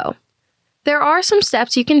travel, though. There are some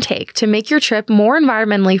steps you can take to make your trip more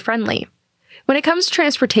environmentally friendly. When it comes to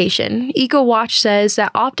transportation, EcoWatch says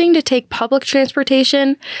that opting to take public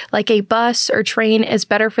transportation, like a bus or train, is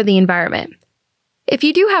better for the environment. If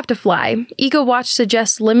you do have to fly, EcoWatch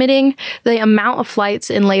suggests limiting the amount of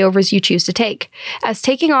flights and layovers you choose to take, as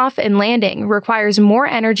taking off and landing requires more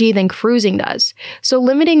energy than cruising does, so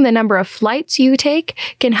limiting the number of flights you take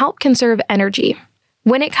can help conserve energy.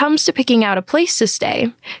 When it comes to picking out a place to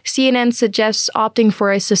stay, CNN suggests opting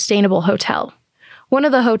for a sustainable hotel. One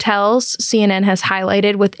of the hotels CNN has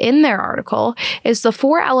highlighted within their article is the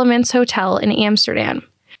Four Elements Hotel in Amsterdam.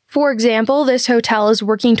 For example, this hotel is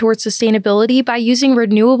working towards sustainability by using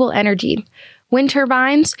renewable energy. Wind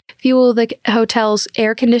turbines fuel the hotel's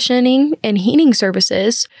air conditioning and heating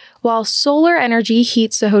services, while solar energy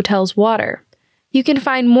heats the hotel's water. You can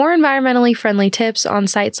find more environmentally friendly tips on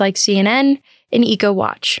sites like CNN and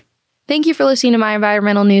EcoWatch. Thank you for listening to my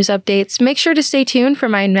environmental news updates. Make sure to stay tuned for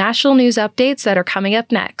my national news updates that are coming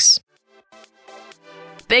up next.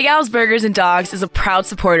 Big Al's Burgers and Dogs is a proud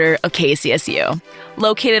supporter of KCSU,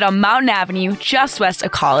 located on Mountain Avenue, just west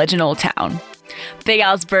of College in Old Town. Big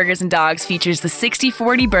Al's Burgers and Dogs features the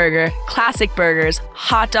 60/40 burger, classic burgers,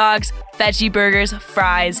 hot dogs, veggie burgers,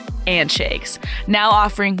 fries, and shakes. Now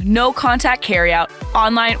offering no contact carryout,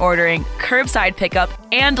 online ordering, curbside pickup,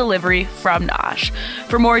 and delivery from Nosh.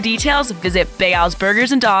 For more details, visit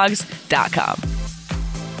bigalsburgersanddogs.com.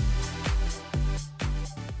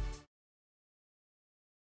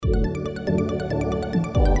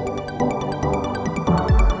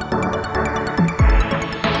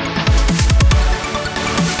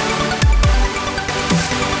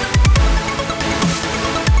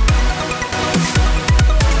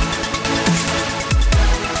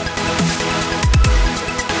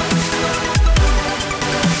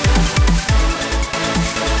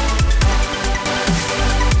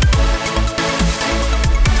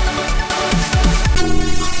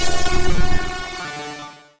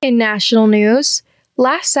 In national news,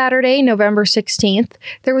 Last Saturday, November 16th,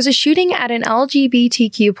 there was a shooting at an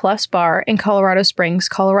LGBTQ+ bar in Colorado Springs,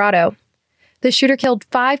 Colorado. The shooter killed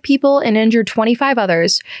 5 people and injured 25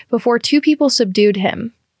 others before 2 people subdued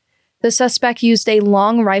him. The suspect used a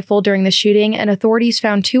long rifle during the shooting, and authorities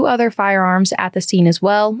found 2 other firearms at the scene as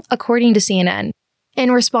well, according to CNN.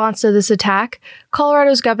 In response to this attack,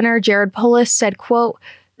 Colorado's Governor Jared Polis said, quote,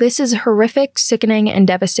 "This is horrific, sickening, and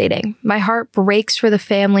devastating. My heart breaks for the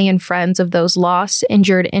family and friends of those lost,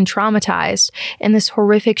 injured, and traumatized in this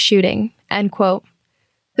horrific shooting," end quote.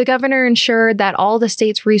 The governor ensured that all the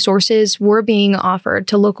state's resources were being offered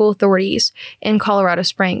to local authorities in Colorado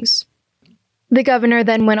Springs. The governor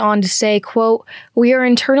then went on to say, quote, "We are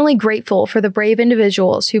internally grateful for the brave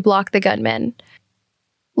individuals who blocked the gunmen,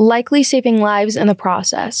 likely saving lives in the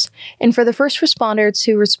process, and for the first responders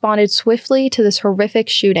who responded swiftly to this horrific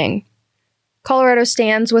shooting. Colorado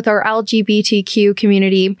stands with our LGBTQ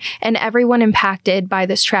community and everyone impacted by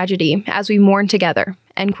this tragedy as we mourn together,"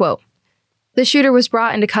 end quote. The shooter was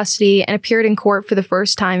brought into custody and appeared in court for the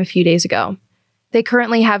first time a few days ago. They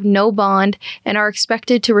currently have no bond and are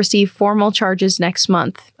expected to receive formal charges next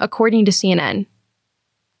month, according to CNN.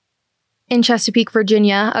 In Chesapeake,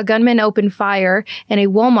 Virginia, a gunman opened fire in a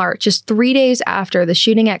Walmart just 3 days after the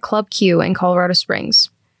shooting at Club Q in Colorado Springs.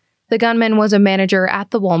 The gunman was a manager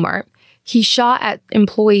at the Walmart. He shot at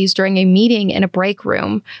employees during a meeting in a break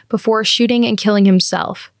room before shooting and killing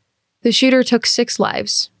himself. The shooter took 6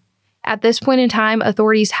 lives. At this point in time,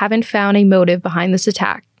 authorities haven't found a motive behind this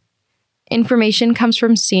attack. Information comes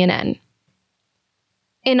from CNN.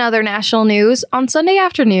 In other national news, on Sunday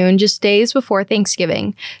afternoon, just days before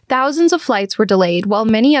Thanksgiving, thousands of flights were delayed while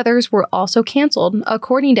many others were also canceled,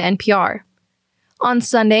 according to NPR. On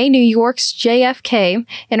Sunday, New York's JFK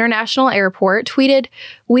International Airport tweeted,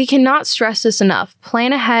 "We cannot stress this enough.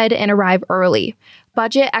 Plan ahead and arrive early.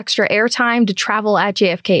 Budget extra airtime to travel at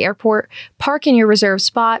JFK Airport, park in your reserved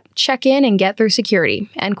spot, check in and get through security,"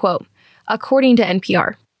 end quote, according to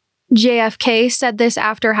NPR. JFK said this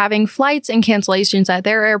after having flights and cancellations at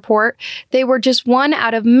their airport. They were just one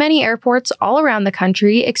out of many airports all around the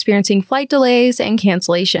country experiencing flight delays and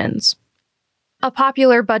cancellations. A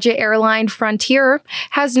popular budget airline, Frontier,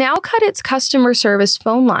 has now cut its customer service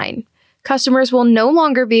phone line. Customers will no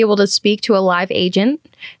longer be able to speak to a live agent.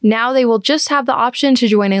 Now they will just have the option to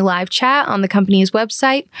join a live chat on the company's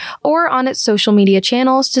website or on its social media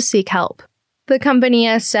channels to seek help. The company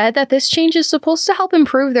has said that this change is supposed to help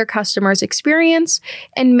improve their customers' experience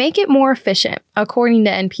and make it more efficient, according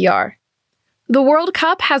to NPR. The World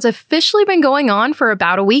Cup has officially been going on for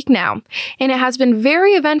about a week now, and it has been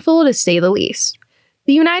very eventful to say the least.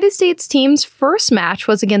 The United States team's first match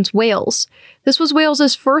was against Wales. This was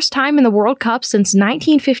Wales's first time in the World Cup since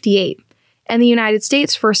 1958, and the United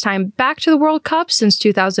States' first time back to the World Cup since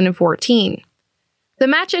 2014. The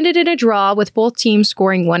match ended in a draw with both teams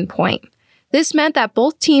scoring 1 point. This meant that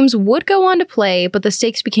both teams would go on to play, but the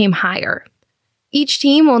stakes became higher. Each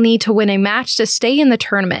team will need to win a match to stay in the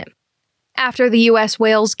tournament. After the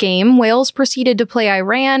US-Wales game, Wales proceeded to play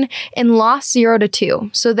Iran and lost 0-2,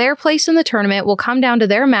 so their place in the tournament will come down to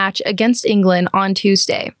their match against England on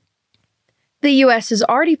Tuesday. The US has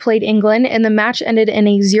already played England, and the match ended in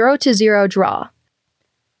a 0-0 draw.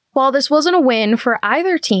 While this wasn't a win for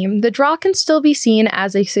either team, the draw can still be seen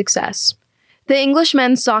as a success. The English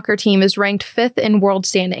men's soccer team is ranked 5th in world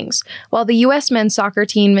standings, while the US men's soccer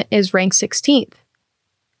team is ranked 16th.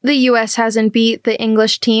 The US hasn't beat the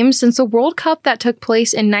English team since the World Cup that took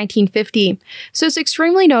place in 1950, so it's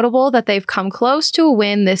extremely notable that they've come close to a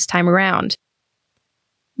win this time around.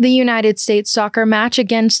 The United States soccer match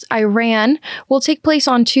against Iran will take place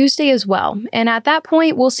on Tuesday as well, and at that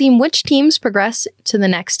point, we'll see which teams progress to the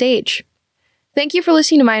next stage. Thank you for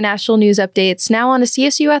listening to my national news updates. Now on to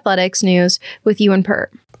CSU Athletics News with Ewan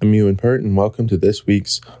Pert. I'm Ewan Pert, and welcome to this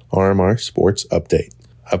week's RMR Sports Update.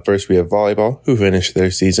 Up first, we have volleyball, who finished their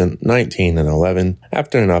season 19-11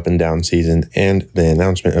 after an up-and-down season and the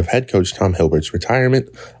announcement of head coach Tom Hilbert's retirement.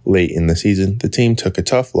 Late in the season, the team took a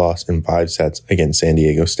tough loss in 5 sets against San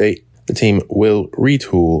Diego State. The team will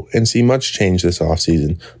retool and see much change this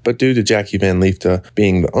offseason, but due to Jackie Van Liefde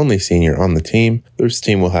being the only senior on the team, this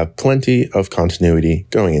team will have plenty of continuity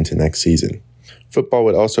going into next season. Football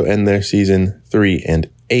would also end their season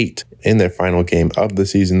 3-8. In their final game of the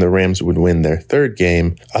season, the Rams would win their 3rd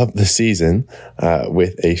game of the season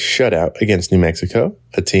with a shutout against New Mexico,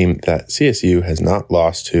 a team that CSU has not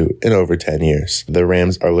lost to in over 10 years. The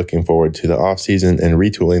Rams are looking forward to the offseason and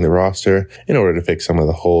retooling the roster in order to fix some of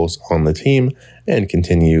the holes on the team and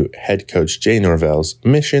continue head coach Jay Norvell's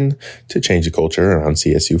mission to change the culture around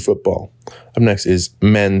CSU football. Up next is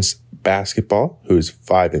men's basketball, who's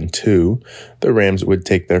 5-2, the Rams would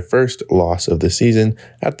take their first loss of the season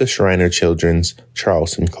at the Shriner Children's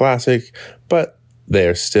Charleston Classic, but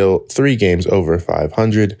they're still 3 games over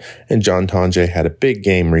 500, and John Tonje had a big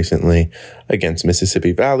game recently against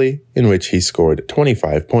Mississippi Valley, in which he scored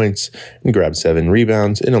 25 points and grabbed 7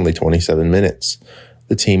 rebounds in only 27 minutes.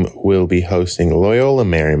 The team will be hosting Loyola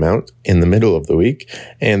Marymount in the middle of the week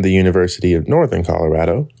and the University of Northern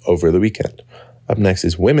Colorado over the weekend. Up next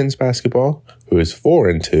is women's basketball, who is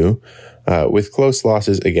 4-2, with close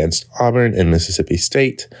losses against Auburn and Mississippi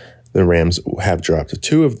State. The Rams have dropped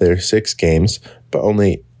 2 of their 6 games, but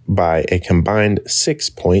only by a combined 6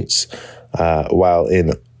 points, while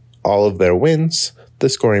in all of their wins, the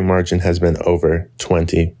scoring margin has been over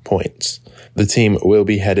 20 points. The team will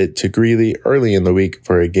be headed to Greeley early in the week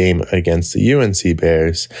for a game against the UNC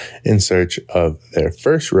Bears in search of their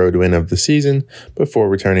first road win of the season before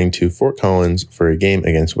returning to Fort Collins for a game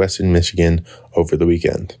against Western Michigan over the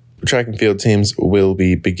weekend. Track and field teams will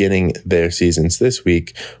be beginning their seasons this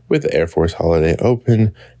week with the Air Force Holiday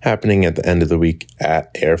Open happening at the end of the week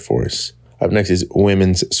at Air Force. Up next is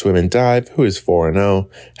women's swim and dive, who is 4-0.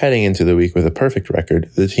 Heading into the week with a perfect record,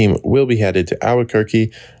 the team will be headed to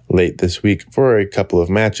Albuquerque late this week for a couple of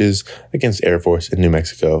matches against Air Force in New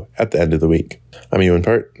Mexico at the end of the week. I'm Ewan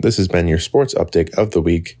Pert. This has been your sports update of the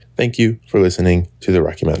week. Thank you for listening to the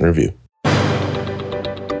Rocky Mountain Review.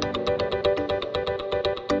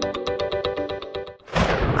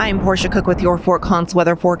 I'm Portia Cook with your Fort Collins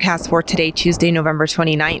weather forecast for today, Tuesday, November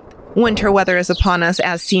 29th. Winter weather is upon us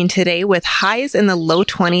as seen today with highs in the low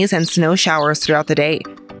 20s and snow showers throughout the day.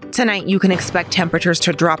 Tonight, you can expect temperatures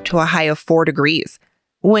to drop to a high of 4 degrees.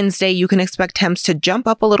 Wednesday, you can expect temps to jump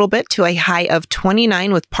up a little bit to a high of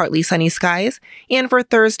 29 with partly sunny skies. And for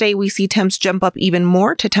Thursday, we see temps jump up even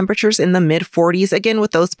more to temperatures in the mid-40s, again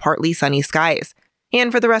with those partly sunny skies.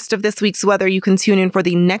 And for the rest of this week's weather, you can tune in for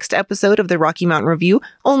the next episode of the Rocky Mountain Review,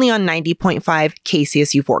 only on 90.5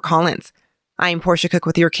 KCSU Fort Collins. I'm Portia Cook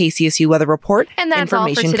with your KCSU Weather Report. And that's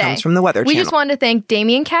Information all for today. Comes from the Weather We Channel. just wanted to thank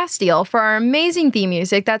Damian Castile for our amazing theme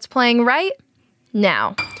music that's playing right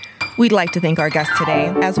now. We'd like to thank our guests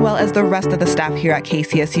today, as well as the rest of the staff here at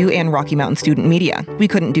KCSU and Rocky Mountain Student Media. We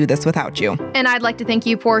couldn't do this without you. And I'd like to thank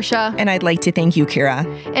you, Portia. And I'd like to thank you, Kira.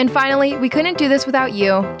 And finally, we couldn't do this without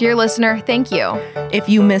you. Dear listener, thank you. If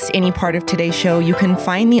you missed any part of today's show, you can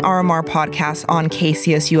find the RMR podcast on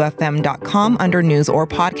kcsufm.com under news or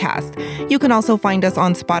podcast. You can also find us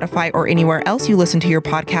on Spotify or anywhere else you listen to your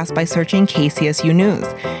podcast by searching KCSU News.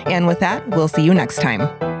 And with that, we'll see you next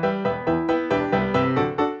time.